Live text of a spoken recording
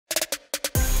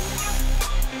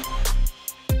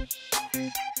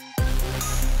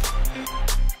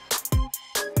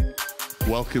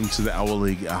Welcome to the Our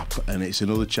League app, and it's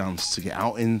another chance to get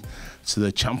out into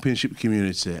the Championship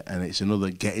community, and it's another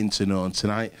getting to know. And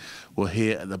tonight we're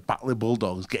here at the Batley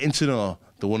Bulldogs, getting to know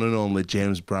the one and only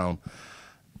James Brown,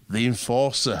 the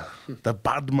enforcer, the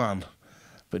bad man,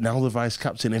 but now the vice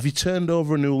captain. Have you turned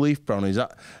over a new leaf, Brown? Is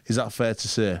that fair to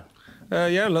say?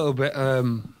 Yeah, a little bit.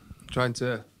 Trying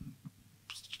to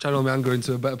channel my anger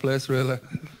into a better place, really.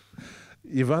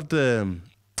 You've had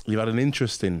an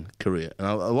interesting career, and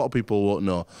a lot of people won't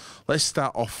know. Let's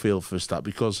start off field for a start,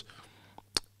 because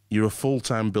you're a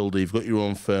full-time builder. You've got your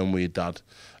own firm with your dad.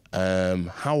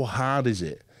 How hard is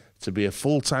it to be a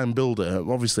full-time builder?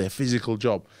 Obviously, a physical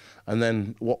job, and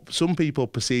then what some people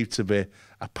perceive to be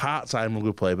a part-time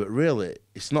rugby player, but really,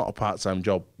 it's not a part-time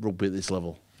job, rugby at this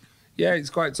level. Yeah, it's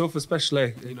quite tough,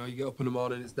 especially, you get up in the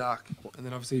morning, it's dark, and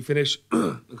then obviously you finish,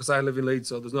 because I live in Leeds,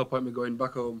 so there's no point in me going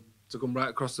back home to come right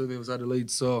across to the other side of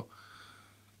Leeds. So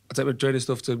I take my training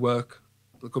stuff to work,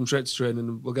 I'll come straight to training,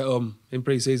 and we'll get home in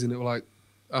pre-season. It was like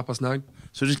 9:30.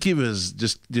 So just give us,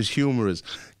 just humour us,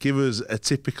 give us a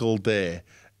typical day.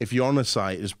 If you're on a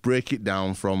site, just break it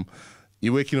down from,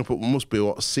 you're waking up at, must be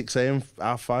what, 6 a.m,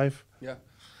 5:30? Yeah.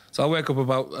 So I wake up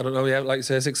about, I don't know, like you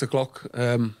say, 6 o'clock,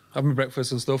 have my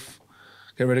breakfast and stuff,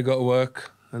 get ready to go to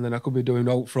work, and then I could be doing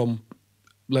out from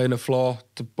laying a floor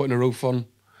to putting a roof on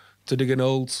to digging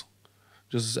holes.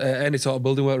 Just any sort of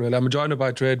building work, really. I'm a joiner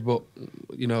by trade, but,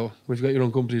 when you've got your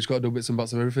own company, you've got to do bits and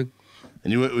bats of everything.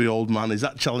 And you work with your old man. Is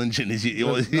that challenging? Is it?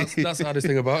 That's the hardest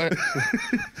thing about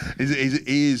it.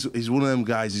 He's one of them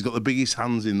guys. He's got the biggest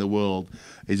hands in the world.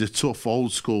 He's a tough,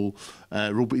 old school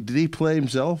rugby. Did he play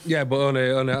himself? Yeah, but on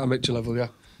an amateur level, yeah.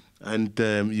 And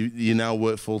you now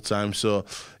work full-time, so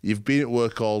you've been at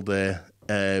work all day.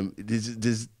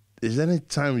 Is there any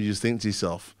time you just think to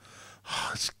yourself,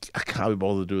 I can't be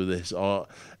bothered to do this, or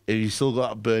have you still got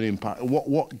that burning passion?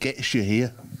 What gets you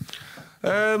here?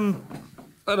 I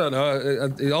don't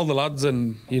know. All the lads,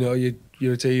 and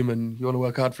you're a team, and you want to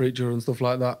work hard for each other and stuff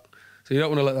like that. So you don't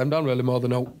want to let them down really more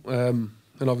than out. And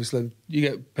obviously you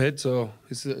get paid, so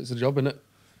it's a job, isn't it?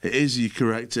 It is. You're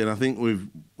correct, and I think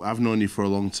I've known you for a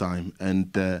long time,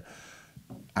 and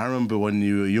I remember when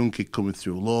you were a young kid coming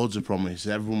through, loads of promise.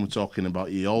 Everyone was talking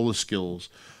about you, all the skills.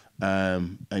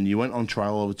 And you went on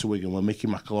trial over to Wigan where Mickey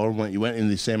McIlroy went. You went in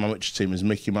the same amateur team as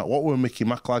Mickey Mac. What were Mickey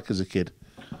Mac like as a kid?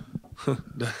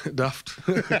 Daft.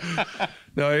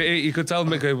 No, you could tell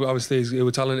Mickey, obviously, he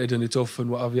was talented and he's tough and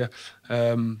what have you.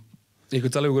 You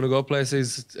could tell he was going to go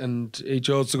places, and he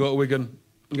chose to go to Wigan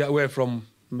and get away from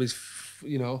his,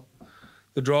 the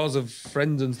draws of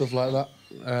friends and stuff like that.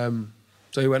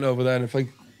 So he went over there, and I think,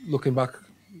 looking back,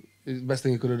 it's the best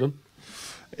thing he could have done.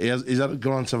 He's gone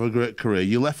on to have a great career.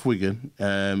 You left Wigan,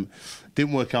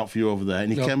 didn't work out for you over there,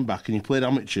 and you came back and you played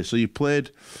amateur. So you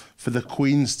played for the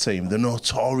Queen's team, the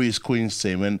notorious Queen's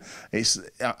team. And it's,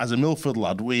 as a Milford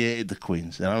lad, we hated the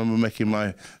Queens. And I remember making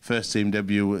my first team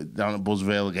debut down at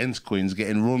Buzzvale against Queens,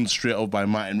 getting run straight up by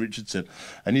Martin Richardson.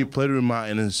 And you played with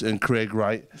Martin and Craig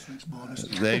Wright.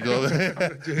 There you go.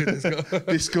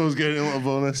 Disco's getting a little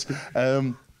bonus.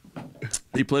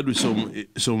 He played with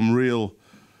some real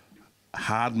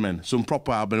hard men, some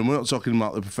proper hard men, and we're not talking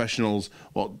about the professionals,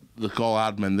 what they call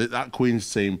hard men. That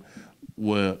Queen's team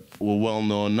were well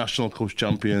known, national cup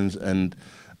champions, and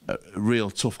real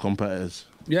tough competitors.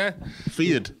 Yeah,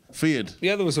 feared.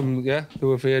 Yeah, there were some. Yeah, they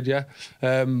were feared. Yeah,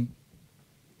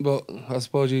 but I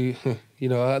suppose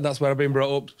that's where I've been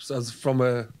brought up as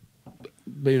from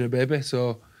being a baby.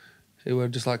 So it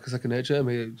was just like a second nature to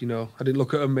me. I didn't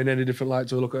look at them in any different light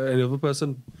to look at any other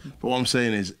person. But what I'm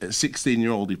saying is, at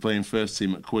 16-year-old, you're playing first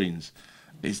team at Queen's.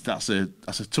 That's a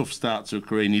tough start to a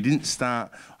career. And you didn't start.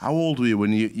 How old were you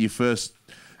when you first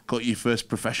got your first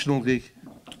professional gig?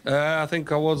 I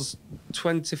think I was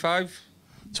 25.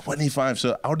 25.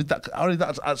 So how did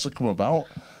that actually come about?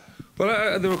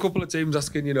 Well, there were a couple of teams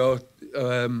asking, if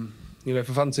I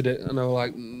fancied it, and I was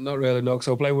like, not really, no. Because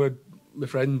I was playing with my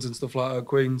friends and stuff like that at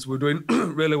Queen's. We were doing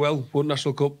really well. Won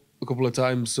National Cup a couple of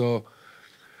times. So,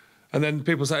 and then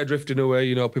people started drifting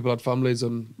away. People had families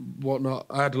and whatnot.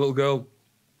 I had a little girl,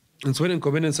 and Swinton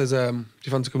come in and says, "Do you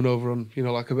fancy coming over on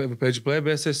like a bit of a page-to-play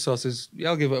basis?" So I says, "Yeah,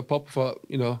 I'll give it a pop for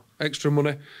extra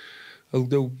money. I'll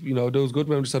do do as good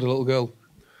when I just had a little girl."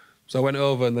 So I went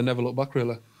over and then never looked back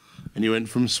really. And you went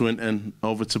from Swinton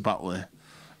over to Batley,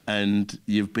 and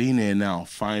you've been here now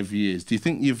 5 years. Do you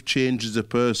think you've changed as a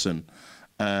person?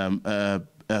 A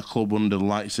club under the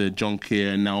likes of John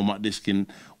Keir and now Matt Diskin.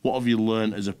 What have you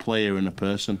learned as a player and a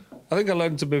person? I think I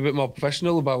learned to be a bit more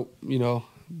professional about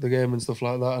the game and stuff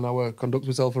like that, and how I conduct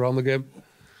myself around the game.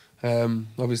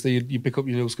 Obviously, you pick up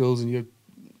your new skills and you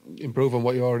improve on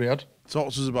what you already had.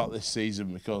 Talk to us about this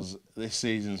season, because this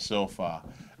season so far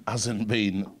hasn't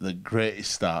been the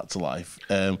greatest start to life.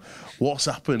 What's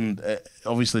happened?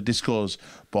 Obviously, Disco's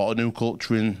brought a new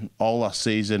culture in all last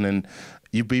season, and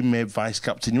you've been made vice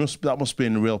captain. That must have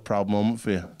been a real proud moment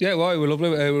for you. Yeah, well, it was lovely.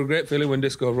 It was a great feeling when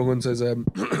Disco rung and says,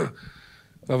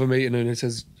 have a meeting, and he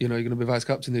says, you're going to be vice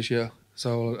captain this year.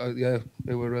 So, yeah,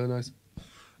 it was really nice.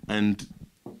 And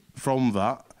from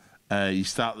that, you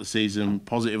start the season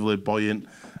positively buoyant,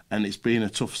 and it's been a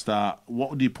tough start.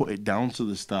 What would you put it down to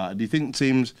the start? Do you think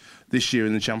teams this year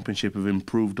in the Championship have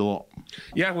improved a lot?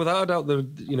 Yeah, without a doubt.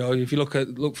 If you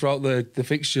look throughout the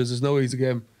fixtures, there's no easy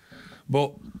game.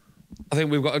 But I think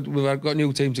we've got a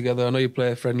new team together. I know you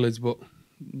play friendlies, but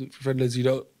friendlies you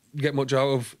don't get much out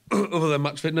of other than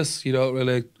match fitness. You don't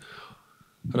really,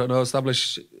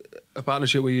 establish a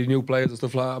partnership with your new players and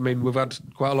stuff like that. I mean, we've had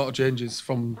quite a lot of changes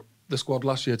from the squad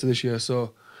last year to this year,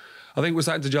 so I think we're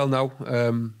starting to gel now.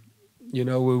 We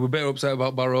were a bit upset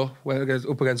about Barrow, went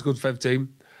up against a good Fev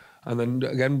team, and then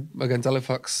again against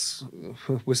Halifax,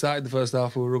 we started the first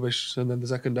half, we were rubbish, and then the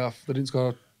second half they didn't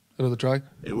score another try.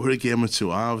 It were a game of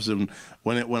two halves, and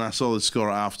when I saw the score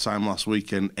at half time last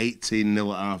weekend,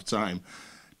 18-0 at half time,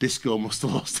 Disco must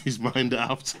have lost his mind at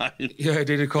half time. Yeah, he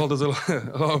did. He called us a lot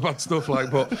of bad stuff,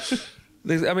 but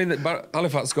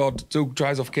Halifax scored 2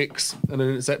 tries off kicks and an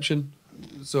interception,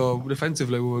 so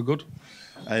defensively we were good.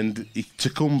 And to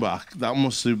come back, that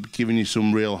must have given you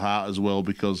some real heart as well,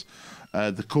 because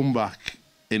the comeback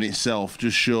in itself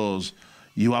just shows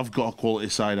you have got a quality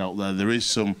side out there. There is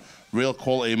some real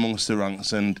quality amongst the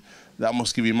ranks, and that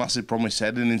must give you massive promise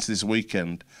heading into this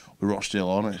weekend with Rochdale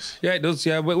Hornets. Yeah, it does.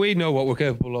 Yeah, we know what we're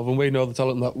capable of, and we know the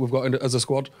talent that we've got as a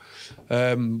squad.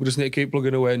 We just need to keep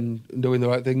plugging away and doing the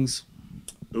right things.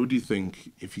 Who do you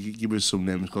think, if you could give us some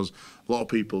names, because a lot of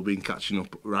people have been catching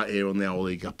up right here on the Our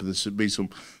League app, and there should be some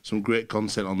great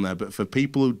content on there, but for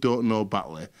people who don't know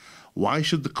Batley, why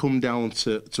should they come down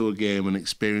to a game and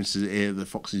experience it here at the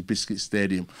Foxes Biscuit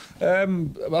Stadium?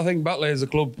 I think Batley is a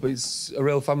club, it's a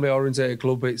real family-orientated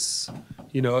club. It's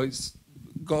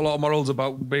got a lot of morals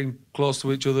about being close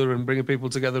to each other and bringing people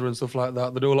together and stuff like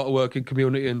that. They do a lot of work in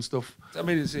community and stuff. I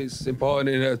mean, it's important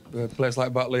in a place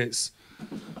like Batley. It's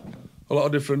a lot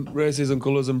of different races and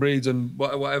colours and breeds and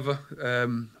whatever.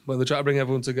 When they try to bring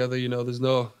everyone together, there's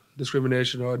no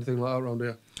discrimination or anything like that around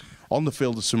here. On the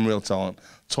field, there's some real talent.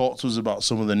 Talk to us about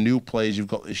some of the new players you've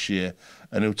got this year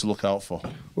and who to look out for.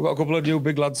 We've got a couple of new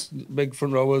big lads, big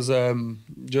front rowers,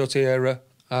 Joe Tierra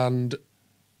and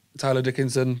Tyler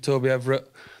Dickinson, Toby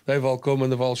Everett. They've all come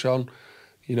and they've all shone.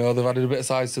 They've added a bit of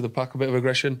size to the pack, a bit of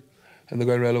aggression, and they're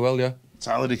going really well, yeah.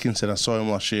 Tyler Dickinson, I saw him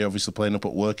last year, obviously playing up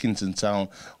at Workington Town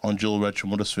on Joel Red from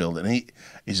Huddersfield, and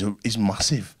he's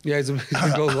massive. Yeah, he's a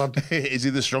big old lad. Is he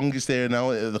the strongest here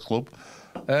now at the club?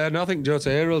 No, I think Joe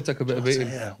Taylor will take a bit of beating.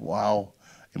 Yeah, wow.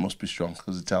 He must be strong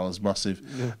because the Tyler's massive.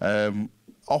 Yeah.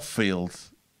 Off field,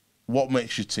 what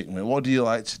makes you tick, mate? What do you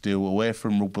like to do away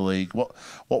from rugby league? What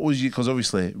was you? Because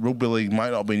obviously rugby league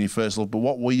might not have been your first love, but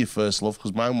what were your first love?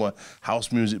 Because mine were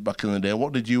house music back in the day.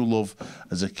 What did you love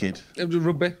as a kid? It was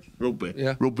rugby. Rugby.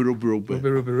 Yeah. Rugby.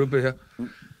 Rugby. Yeah.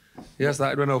 Yeah, I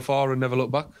started when I was 4 and never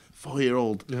looked back.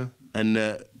 4-year-old. Yeah.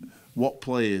 And what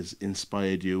players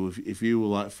inspired you? If you were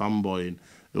like fanboying,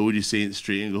 who would you see in the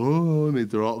street and go, oh, I need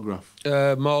their autograph?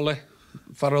 Morley,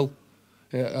 Farrell,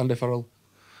 yeah, Andy Farrell.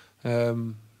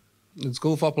 And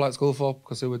Schoolthorpe, I like Schoolthorpe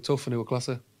because they were tough and they were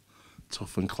classy.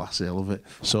 Tough and classy, I love it.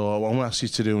 So what I'm going to ask you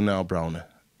to do now, Brownie,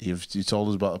 you told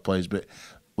us about the players, but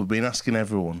we've been asking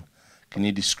everyone, can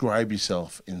you describe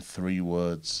yourself in 3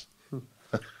 words?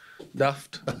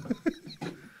 Daft,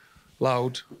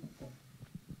 loud,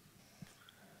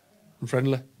 and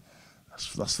friendly.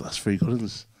 That's 3 good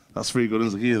ones. That's 3 good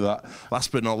ones. I'll give you that.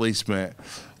 Last but not least, mate,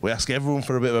 we ask everyone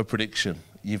for a bit of a prediction.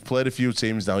 You've played a few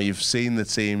teams now. You've seen the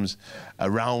teams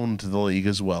around the league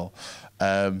as well.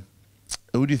 Who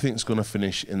do you think is going to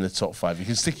finish in the top 5? You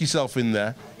can stick yourself in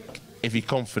there if you're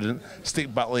confident.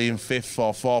 Stick Batley in 5th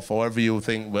or 4th, or whatever you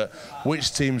think. But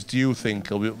which teams do you think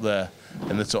will be up there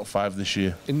in the top 5 this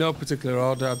year? In no particular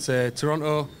order, I'd say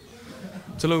Toronto,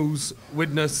 Toulouse,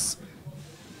 Widnes,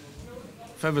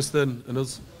 Featherstone and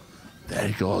us. There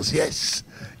he goes, yes.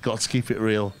 Got to keep it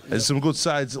real. There's some good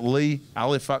sides, Leigh,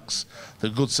 Halifax, the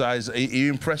good sides. Are you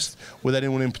impressed with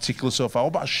anyone in particular so far? What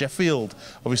about Sheffield?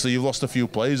 Obviously, you've lost a few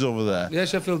players over there. Yeah,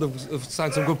 Sheffield have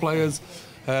signed some good players.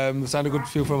 They've signed a good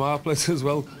few from our place as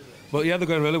well. But yeah, they're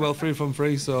going really well, 3 from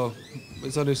 3. So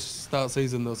it's only start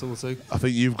season though, so we'll see. I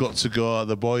think you've got to go.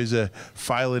 The boys are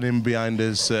filing in behind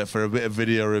us for a bit of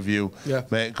video review. Yeah.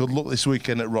 Mate, good luck this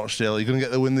weekend at Rochdale. Are you going to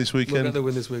get the win this weekend? We'll get the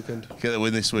win this weekend. Get the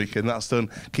win this weekend. That's done.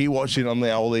 Keep watching on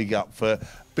the Our League app for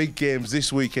big games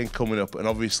this weekend coming up, and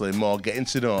obviously more getting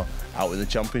to know out in the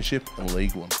Championship and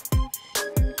League One.